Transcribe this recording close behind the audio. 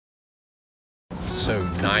so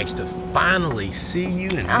nice to finally see you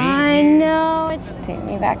and meet you. I know. It's take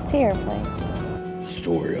me back to your place. The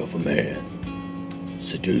story of a man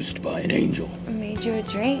seduced by an angel I made you a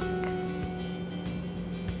drink.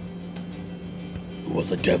 who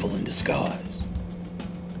was a devil in disguise.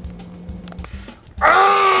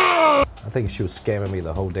 I think she was scamming me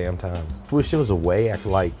the whole damn time. Wish there was a way I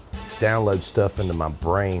could like download stuff into my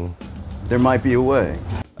brain. There might be a way.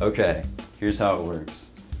 Okay, here's how it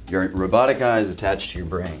works. Your robotic eye is attached to your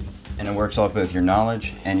brain, and it works off both your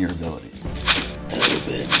knowledge and your abilities.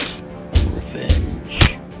 Hellbent on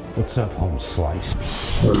revenge. What's up, home slice?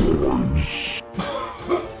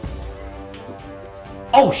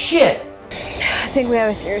 Oh shit! I think we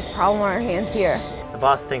have a serious problem on our hands here. The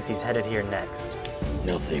boss thinks he's headed here next.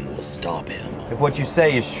 Nothing will stop him. If what you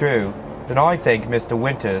say is true, then I think Mr.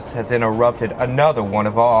 Winters has interrupted another one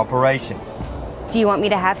of our operations. Do you want me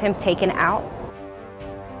to have him taken out?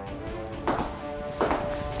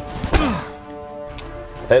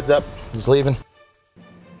 Heads up, he's leaving.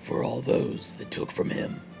 For all those that took from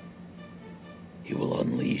him, he will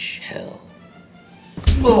unleash hell.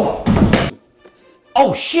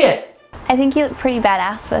 Oh shit! I think you look pretty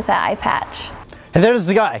badass with that eye patch. And there's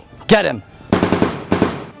the guy. Get him!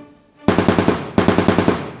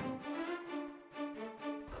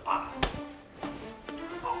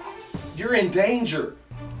 You're in danger.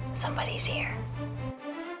 Somebody's here.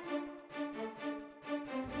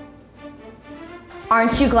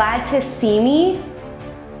 Aren't you glad to see me?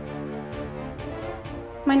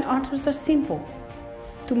 My orders are simple.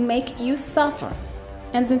 To make you suffer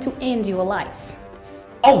and then to end your life.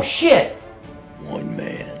 Oh shit! One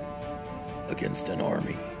man against an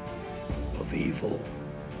army of evil.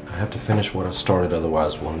 I have to finish what I started,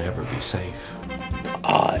 otherwise we'll never be safe.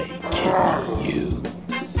 I kidnap you.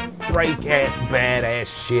 Break ass,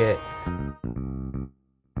 badass shit.